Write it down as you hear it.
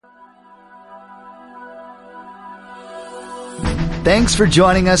Thanks for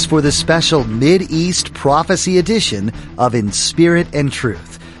joining us for the special Mid-East Prophecy edition of In Spirit and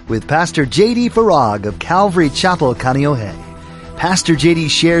Truth with Pastor J.D. Farag of Calvary Chapel, Kaneohe. Pastor J.D.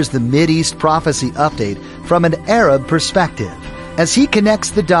 shares the Mid-East Prophecy update from an Arab perspective as he connects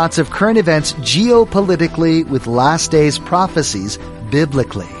the dots of current events geopolitically with last days prophecies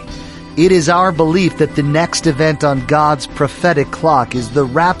biblically. It is our belief that the next event on God's prophetic clock is the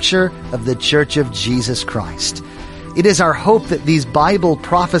rapture of the Church of Jesus Christ. It is our hope that these Bible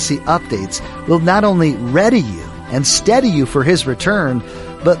prophecy updates will not only ready you and steady you for His return,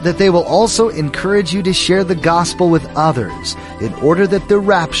 but that they will also encourage you to share the gospel with others in order that the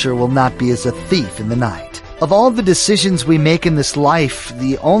rapture will not be as a thief in the night. Of all the decisions we make in this life,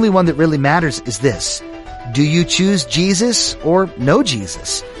 the only one that really matters is this. Do you choose Jesus or no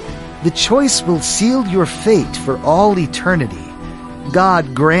Jesus? The choice will seal your fate for all eternity.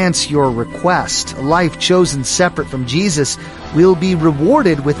 God grants your request. A life chosen separate from Jesus will be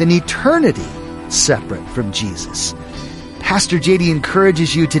rewarded with an eternity separate from Jesus. Pastor J.D.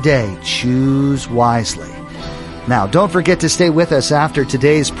 encourages you today, choose wisely. Now, don't forget to stay with us after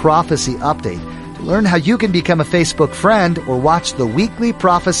today's prophecy update to learn how you can become a Facebook friend or watch the weekly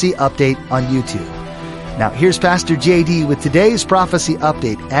prophecy update on YouTube. Now, here's Pastor J.D. with today's prophecy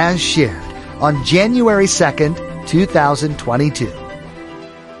update as shared on January 2nd, 2022.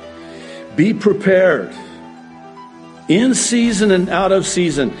 Be prepared, in season and out of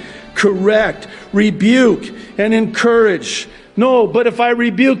season. Correct, rebuke, and encourage. No, but if I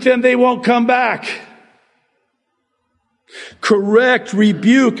rebuke them, they won't come back. Correct,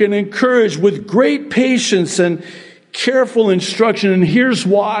 rebuke, and encourage with great patience and careful instruction. And here's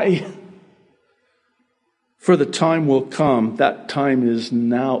why. For the time will come. That time is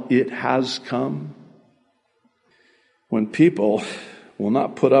now. It has come. When people will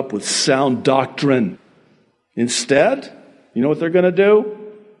not put up with sound doctrine. Instead, you know what they're going to do?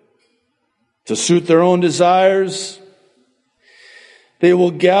 To suit their own desires, they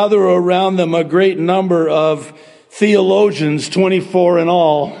will gather around them a great number of theologians, 24 in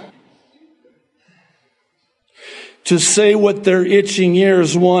all, to say what their itching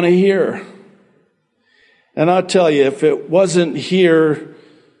ears want to hear. And I'll tell you, if it wasn't here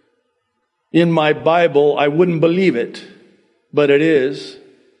in my Bible, I wouldn't believe it. But it is.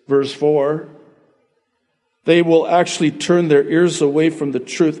 Verse 4. They will actually turn their ears away from the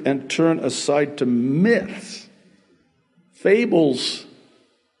truth and turn aside to myths, fables,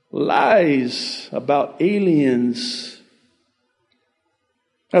 lies about aliens.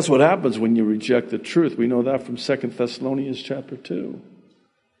 That's what happens when you reject the truth. We know that from 2 Thessalonians chapter 2.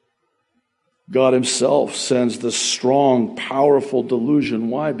 God Himself sends the strong, powerful delusion.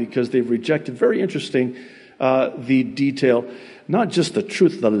 Why? Because they've rejected, very interesting, the detail, not just the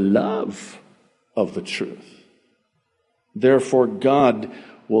truth, the love of the truth. Therefore, God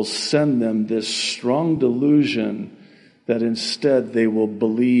will send them this strong delusion that instead they will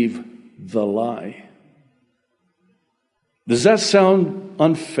believe the lie. Does that sound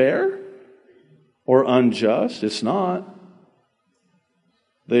unfair or unjust? It's not.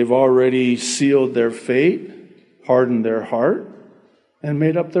 They've already sealed their fate, hardened their heart, and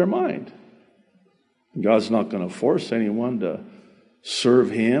made up their mind. God's not going to force anyone to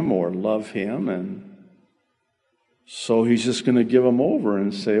serve Him or love Him, and so He's just going to give them over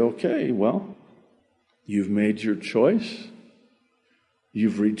and say, okay, well, you've made your choice.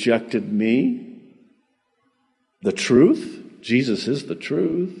 You've rejected me. The truth, Jesus is the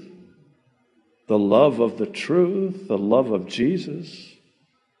truth. The love of the truth, the love of Jesus.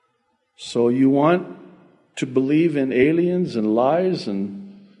 So you want to believe in aliens and lies and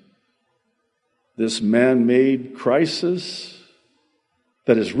this man-made crisis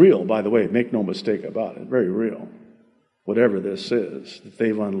that is real, by the way, make no mistake about it, very real, whatever this is that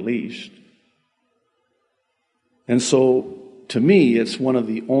they've unleashed. And so, to me, it's one of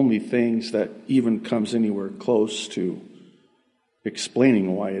the only things that even comes anywhere close to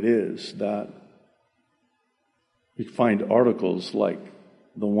explaining why it is that we find articles like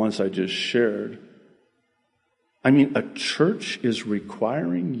the ones I just shared. I mean, a church is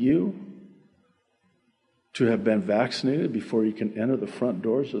requiring you to have been vaccinated before you can enter the front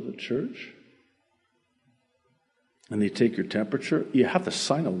doors of the church. And they take your temperature. You have to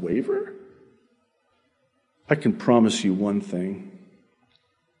sign a waiver? I can promise you one thing.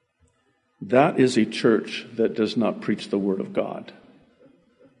 That is a church that does not preach the Word of God.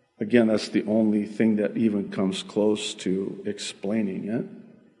 Again, that's the only thing that even comes close to explaining it.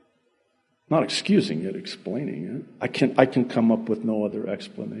 Not excusing it, explaining it. I can come up with no other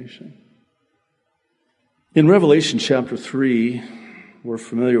explanation. In Revelation chapter 3, we're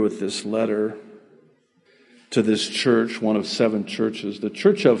familiar with this letter. to this church, one of 7 churches. The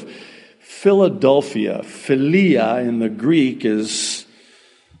church of Philadelphia. Philia in the Greek is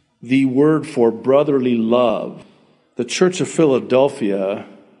the word for brotherly love. The church of Philadelphia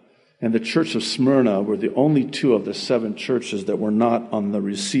and the church of Smyrna were the only 2 of the 7 churches that were not on the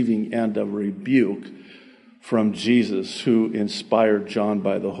receiving end of rebuke from Jesus, who inspired John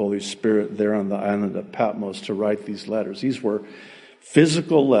by the Holy Spirit there on the island of Patmos to write these letters. These were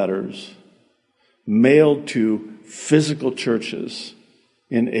physical letters mailed to physical churches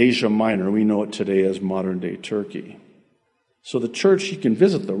in Asia Minor. We know it today as modern-day Turkey. So the church, you can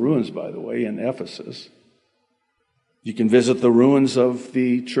visit the ruins, by the way, in Ephesus. You can visit the ruins of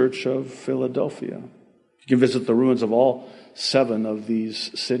the church of Philadelphia. You can visit the ruins of all 7 of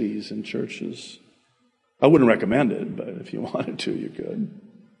these cities and churches. I wouldn't recommend it, but if you wanted to, you could.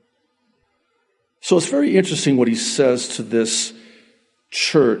 So it's very interesting what he says to this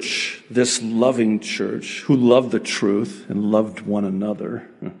church, this loving church, who loved the truth and loved one another.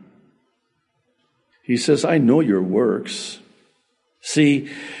 He says, I know your works. See,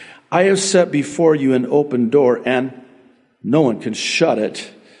 I have set before you an open door, and no one can shut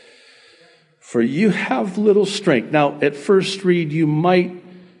it, for you have little strength. Now, at first read, you might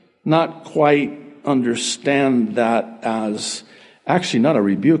not quite understand that as actually not a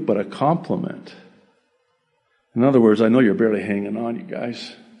rebuke, but a compliment. In other words, I know you're barely hanging on, you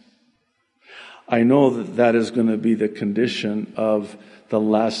guys. I know that that is going to be the condition of the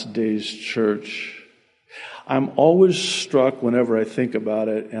last days church. I'm always struck whenever I think about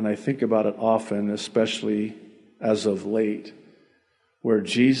it, and I think about it often, especially as of late, where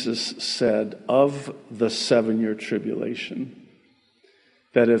Jesus said of the 7-year tribulation,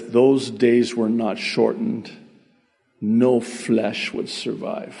 that if those days were not shortened, no flesh would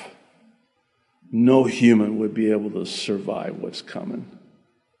survive. No human would be able to survive what's coming.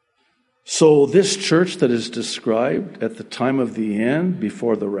 So this church that is described at the time of the end,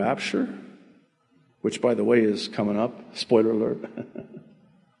 before the rapture, which, by the way, is coming up, spoiler alert,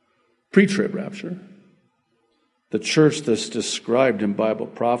 pre-trib rapture, the church that's described in Bible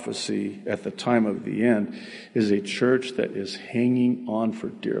prophecy at the time of the end is a church that is hanging on for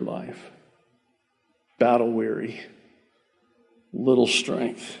dear life, battle-weary, little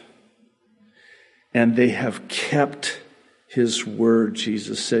strength. And they have kept his word,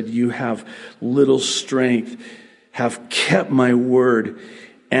 Jesus said. You have little strength, have kept my word,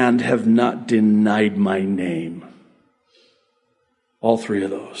 and have not denied my name. All 3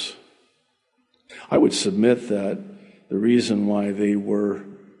 of those. I would submit that the reason why they were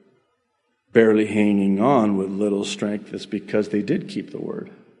barely hanging on with little strength is because they did keep the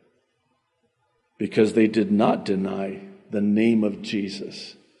word. Because they did not deny the name of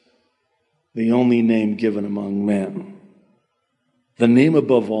Jesus, the only name given among men, the name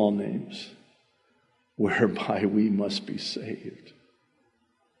above all names, whereby we must be saved.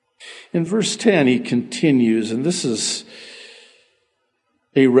 In verse 10, he continues, and this is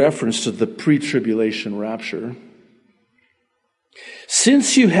a reference to the pre-tribulation rapture.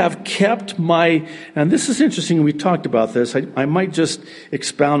 Since you have kept my, and this is interesting, we talked about this, I might just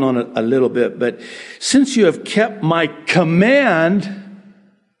expound on it a little bit, but since you have kept my command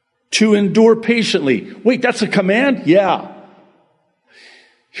to endure patiently. Wait, that's a command? Yeah.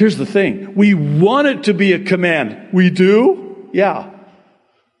 Here's the thing. We want it to be a command. We do? Yeah.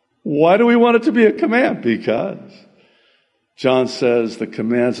 Why do we want it to be a command? Because John says the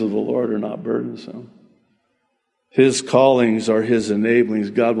commands of the Lord are not burdensome. His callings are his enablings.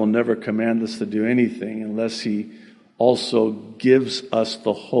 God will never command us to do anything unless he also gives us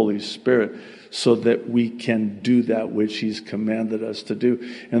the Holy Spirit so that we can do that which he's commanded us to do.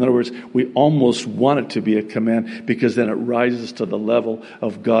 In other words, we almost want it to be a command because then it rises to the level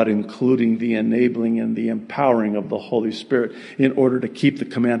of God including the enabling and the empowering of the Holy Spirit in order to keep the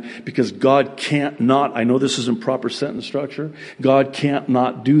command, because God can't not, I know this isn't proper sentence structure, God can't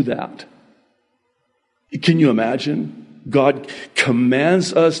not do that. Can you imagine? God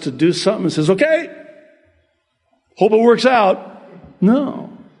commands us to do something and says, okay, hope it works out. No.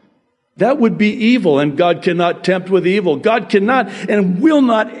 That would be evil, and God cannot tempt with evil. God cannot and will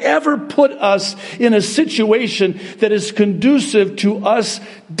not ever put us in a situation that is conducive to us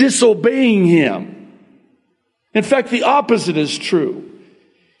disobeying him. In fact, the opposite is true.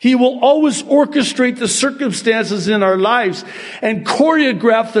 He will always orchestrate the circumstances in our lives and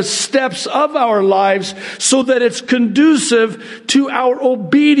choreograph the steps of our lives so that it's conducive to our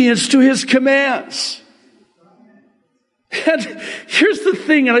obedience to his commands. And here's the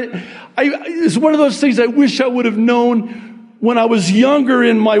thing, it's one of those things I wish I would have known when I was younger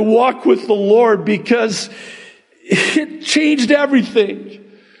in my walk with the Lord, because it changed everything.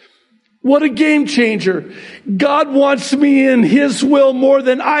 What a game changer. God wants me in His will more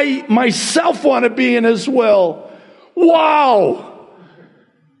than I myself want to be in His will. Wow!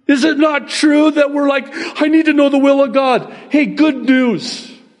 Is it not true that we're like, I need to know the will of God? Hey, good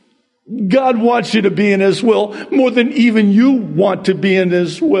news. God wants you to be in His will more than even you want to be in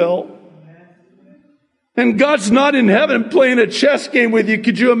His will. And God's not in heaven playing a chess game with you.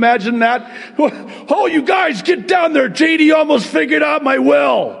 Could you imagine that? Oh, you guys, get down there. JD almost figured out my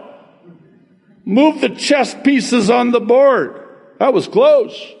will. Move the chess pieces on the board. That was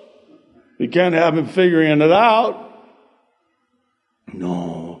close. You can't have him figuring it out.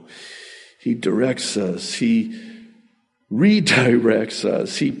 No. He directs us. He redirects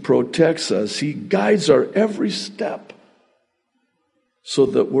us. He protects us. He guides our every step so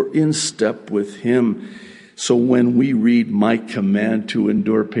that we're in step with Him. So when we read my command to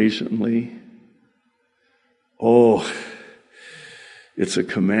endure patiently, it's a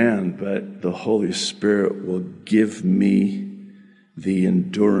command, but the Holy Spirit will give me the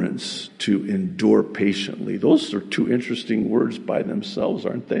endurance to endure patiently. Those are two interesting words by themselves,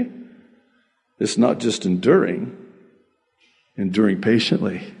 aren't they? It's not just enduring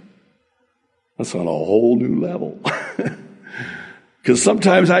patiently. That's on a whole new level. Because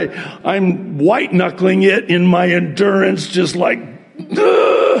sometimes I'm white-knuckling it in my endurance, just like,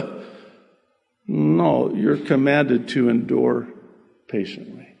 ugh! No, you're commanded to endure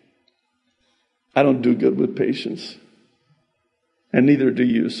patiently. I don't do good with patience. And neither do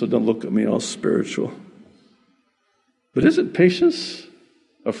you, so don't look at me all spiritual. But isn't patience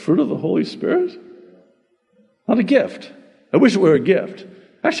a fruit of the Holy Spirit? Not a gift. I wish it were a gift.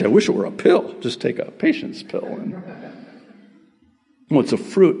 Actually, I wish it were a pill. Just take a patience pill. It's a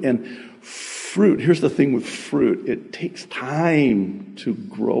fruit. And fruit, here's the thing with fruit. It takes time to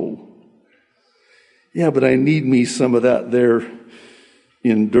grow. Yeah, but I need me some of that there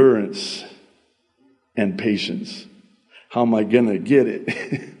endurance and patience. How am I going to get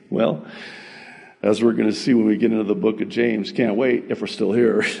it? Well, as we're going to see when we get into the book of James, can't wait if we're still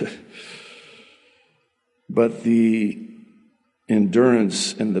here. But the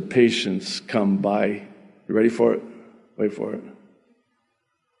endurance and the patience come by, you ready for it? Wait for it.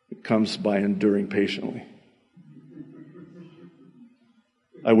 It comes by enduring patiently.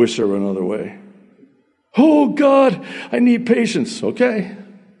 I wish there were another way. Oh, God, I need patience. Okay.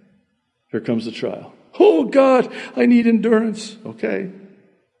 Here comes the trial. Oh, God, I need endurance. Okay.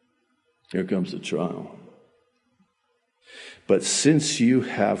 Here comes the trial. But since you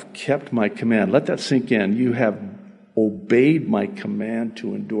have kept my command, let that sink in. You have obeyed my command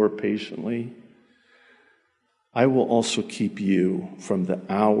to endure patiently. I will also keep you from the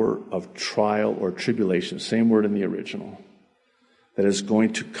hour of trial or tribulation, same word in the original, that is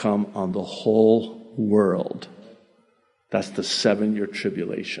going to come on the whole world. That's the 7-year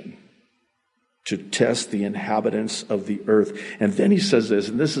tribulation, to test the inhabitants of the earth. And then he says this,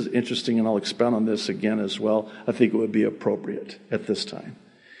 and this is interesting, and I'll expound on this again as well. I think it would be appropriate at this time.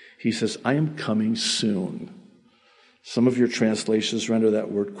 He says, I am coming soon. Some of your translations render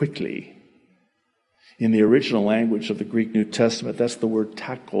that word quickly. In the original language of the Greek New Testament, that's the word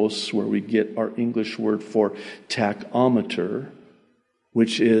tachos, where we get our English word for tachometer,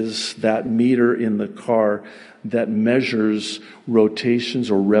 which is that meter in the car that measures rotations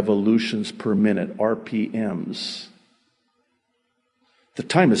or revolutions per minute, RPMs. The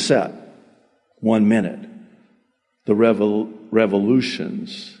time is set, 1 minute. The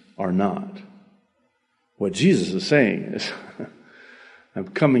revolutions are not. What Jesus is saying is, I'm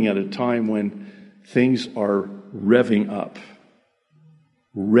coming at a time when things are revving up,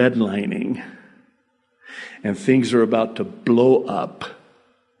 redlining, and things are about to blow up,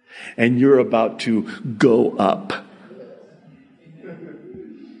 and you're about to go up.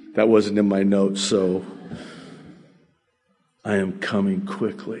 That wasn't in my notes, so I am coming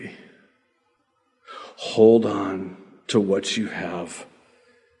quickly. Hold on to what you have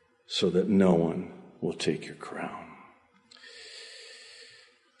so that no one will take your crown.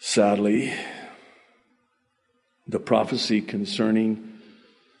 Sadly, the prophecy concerning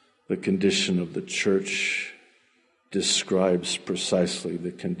the condition of the church describes precisely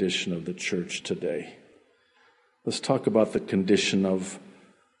the condition of the church today. Let's talk about the condition of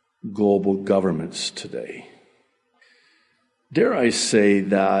global governments today. Dare I say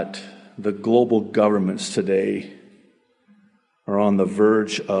that the global governments today are on the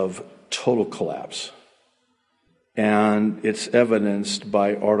verge of total collapse. And it's evidenced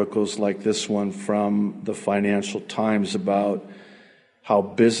by articles like this one from the Financial Times about how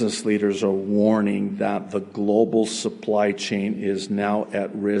business leaders are warning that the global supply chain is now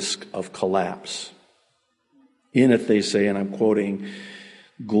at risk of collapse. In it, they say, and I'm quoting,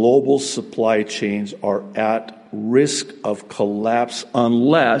 global supply chains are at risk of collapse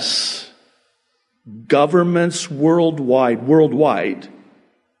unless governments worldwide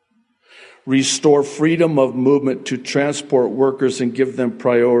restore freedom of movement to transport workers and give them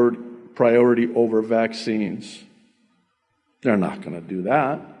priority over vaccines. They're not going to do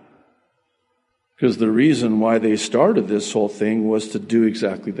that. Because the reason why they started this whole thing was to do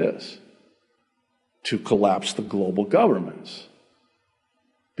exactly this. To collapse the global governments.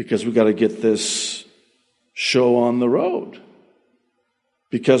 Because we've got to get this show on the road.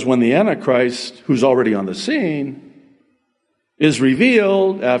 Because when the Antichrist, who's already on the scene, is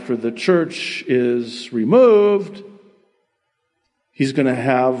revealed after the church is removed, he's going to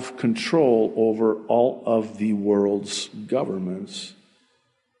have control over all of the world's governments.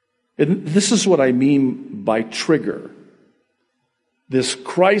 And this is what I mean by trigger. This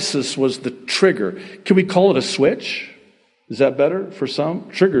crisis was the trigger. Can we call it a switch? Is that better for some?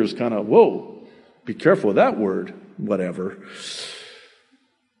 Trigger is kind of, whoa, be careful with that word, whatever.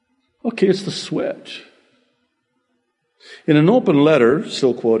 Okay, it's the switch. In an open letter,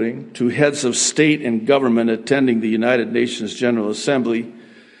 still quoting, to heads of state and government attending the United Nations General Assembly,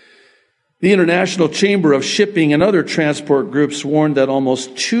 the International Chamber of Shipping and other transport groups warned that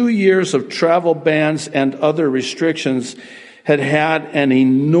almost 2 years of travel bans and other restrictions had had an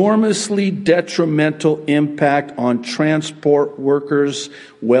enormously detrimental impact on transport workers'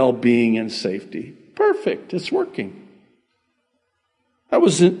 well-being and safety. Perfect. It's working. That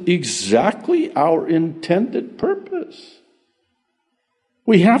was exactly our intended purpose.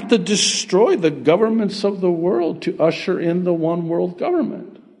 We have to destroy the governments of the world to usher in the one world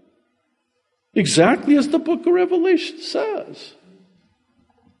government. Exactly as the book of Revelation says.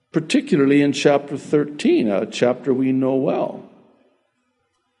 Particularly in chapter 13, a chapter we know well.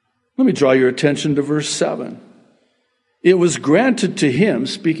 Let me draw your attention to verse 7. It was granted to him,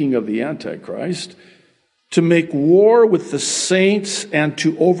 speaking of the Antichrist, to make war with the saints and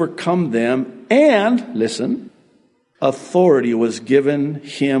to overcome them, and, listen, authority was given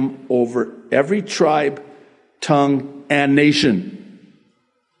him over every tribe, tongue, and nation.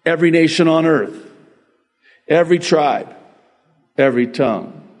 Every nation on earth. Every tribe. Every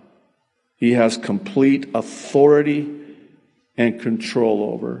tongue. He has complete authority and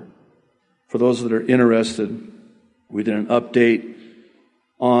control over. For those that are interested, we did an update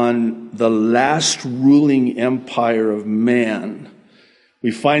on the last ruling empire of man.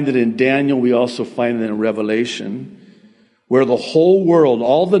 We find it in Daniel. We also find it in Revelation, where the whole world,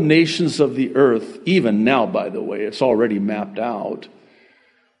 all the nations of the earth, even now, by the way, it's already mapped out,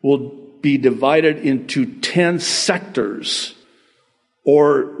 will be divided into 10 sectors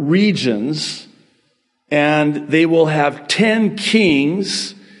or regions, and they will have 10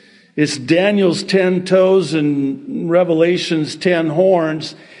 kings. It's Daniel's 10 toes and Revelation's 10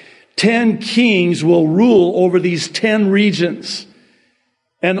 horns. 10 kings will rule over these 10 regions.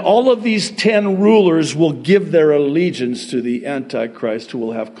 And all of these 10 rulers will give their allegiance to the Antichrist, who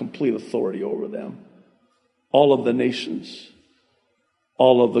will have complete authority over them. All of the nations.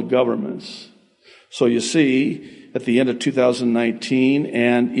 All of the governments. So you see, at the end of 2019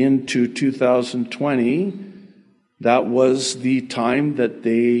 and into 2020, that was the time that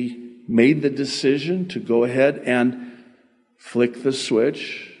they made the decision to go ahead and flick the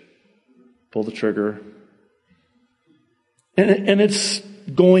switch, pull the trigger. And it's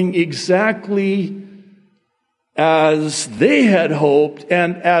going exactly as they had hoped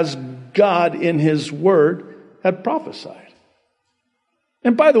and as God in His Word had prophesied.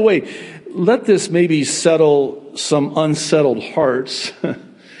 And by the way, let this maybe settle some unsettled hearts.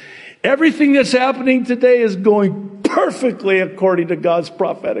 Everything that's happening today is going perfectly according to God's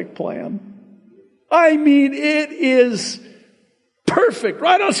prophetic plan. I mean, it is perfect,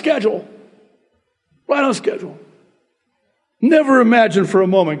 right on schedule. Right on schedule. Never imagine for a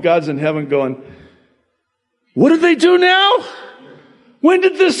moment God's in heaven going, what did they do now? When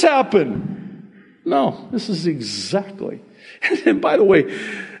did this happen? No, this is exactly. And by the way,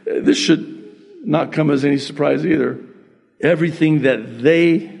 this should not come as any surprise either. Everything that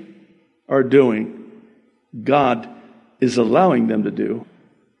they are doing, God is allowing them to do.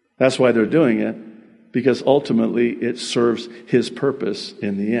 That's why they're doing it, because ultimately it serves His purpose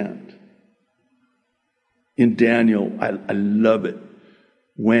in the end. In Daniel, I love it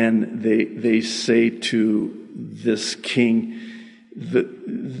when they say to this king,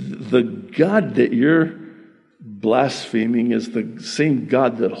 the God that you're blaspheming is the same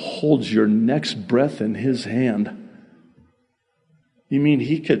God that holds your next breath in His hand. You mean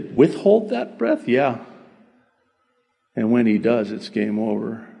He could withhold that breath? Yeah. And when He does, it's game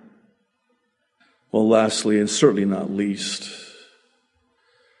over. Well, lastly, and certainly not least,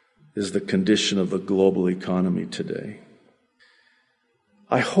 is the condition of the global economy today.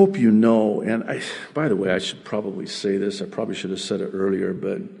 I hope you know, and by the way, I should probably say this. I probably should have said it earlier,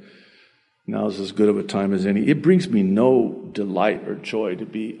 but now is as good of a time as any. It brings me no delight or joy to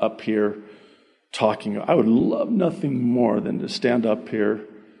be up here talking. I would love nothing more than to stand up here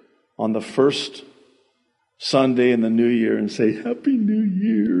on the first Sunday in the new year and say, Happy New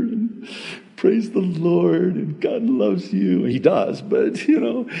Year, and praise the Lord, and God loves you. He does, but,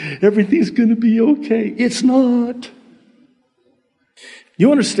 everything's going to be okay. It's not.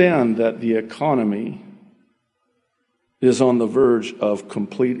 You understand that the economy is on the verge of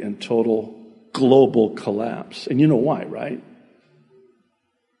complete and total global collapse. And you know why, right?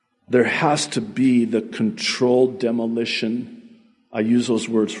 There has to be the controlled demolition, I use those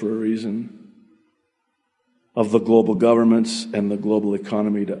words for a reason, of the global governments and the global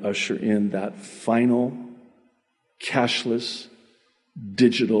economy to usher in that final cashless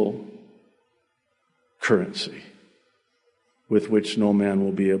digital currency with which no man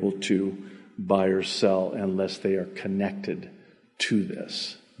will be able to buy or sell unless they are connected to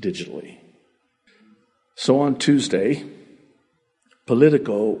this digitally. So on Tuesday,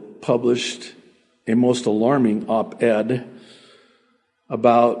 Politico published a most alarming op-ed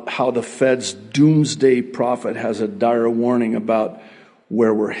about how the Fed's doomsday prophet has a dire warning about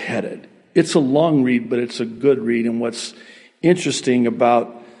where we're headed. It's a long read, but it's a good read. And what's interesting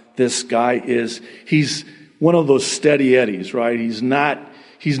about this guy is he's one of those steady eddies, right? He's not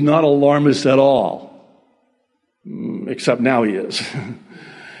alarmist at all, except now he is.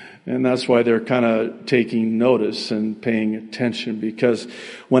 And that's why they're kind of taking notice and paying attention, because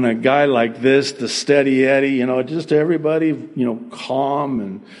when a guy like this, the steady Eddie, just everybody, calm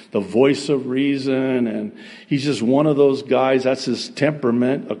and the voice of reason, and he's just one of those guys. That's his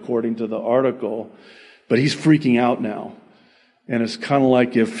temperament, according to the article. But he's freaking out now. And it's kind of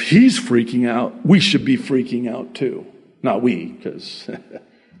like if he's freaking out, we should be freaking out too. Not we, because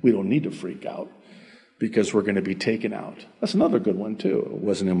we don't need to freak out, because we're going to be taken out. That's another good one too. It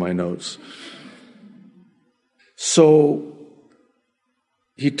wasn't in my notes. So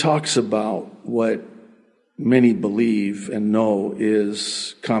he talks about what many believe and know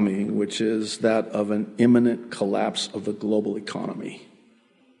is coming, which is that of an imminent collapse of the global economy.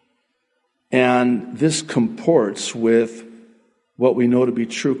 And this comports with what we know to be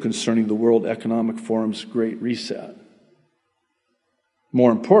true concerning the World Economic Forum's Great Reset.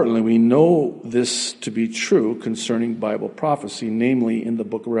 More importantly, we know this to be true concerning Bible prophecy, namely in the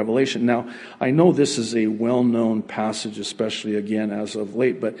book of Revelation. Now, I know this is a well-known passage, especially again as of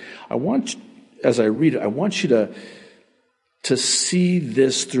late, but as I read it, I want you to see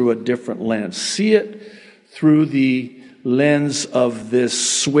this through a different lens. See it through the lens of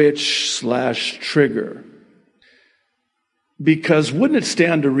this switch/trigger. Because wouldn't it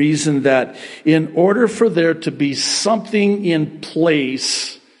stand to reason that in order for there to be something in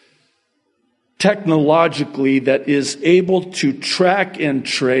place technologically that is able to track and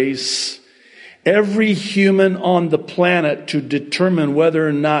trace every human on the planet to determine whether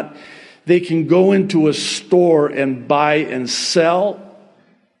or not they can go into a store and buy and sell,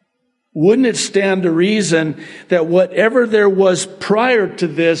 wouldn't it stand to reason that whatever there was prior to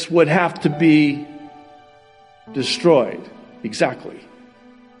this would have to be destroyed? Exactly.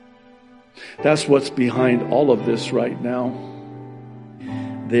 That's what's behind all of this right now.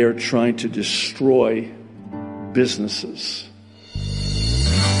 They are trying to destroy businesses.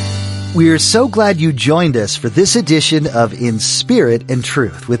 We are so glad you joined us for this edition of In Spirit and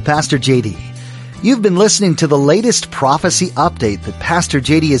Truth with Pastor JD. You've been listening to the latest prophecy update that Pastor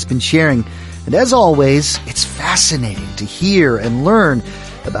JD has been sharing, and as always, it's fascinating to hear and learn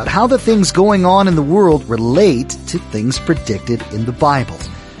about how the things going on in the world relate to things predicted in the Bible.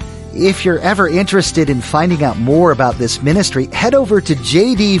 If you're ever interested in finding out more about this ministry, head over to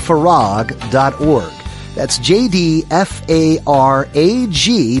jdfarag.org. That's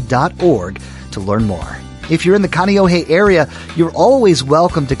jdfarag.org to learn more. If you're in the Kaneohe area, you're always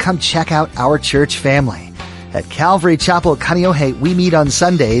welcome to come check out our church family. At Calvary Chapel Kaneohe, we meet on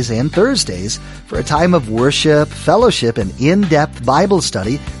Sundays and Thursdays for a time of worship, fellowship, and in-depth Bible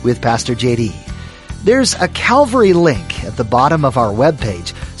study with Pastor JD. There's a Calvary link at the bottom of our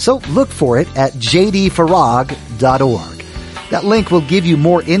webpage, so look for it at jdfarag.org. That link will give you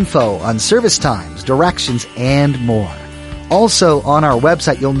more info on service times, directions, and more. Also, on our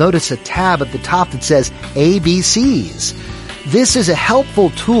website, you'll notice a tab at the top that says ABCs. This is a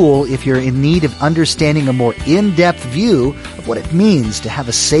helpful tool if you're in need of understanding a more in-depth view of what it means to have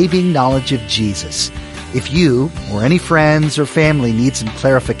a saving knowledge of Jesus. If you or any friends or family need some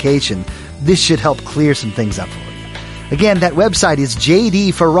clarification, this should help clear some things up for you. Again, that website is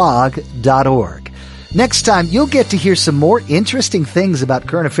jdfarag.org. Next time, you'll get to hear some more interesting things about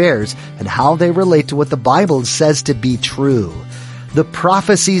current affairs and how they relate to what the Bible says to be true. The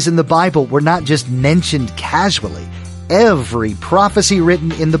prophecies in the Bible were not just mentioned casually. Every prophecy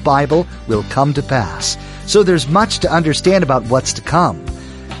written in the Bible will come to pass. So there's much to understand about what's to come.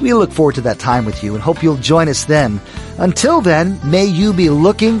 We look forward to that time with you and hope you'll join us then. Until then, may you be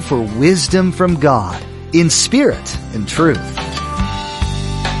looking for wisdom from God in spirit and truth.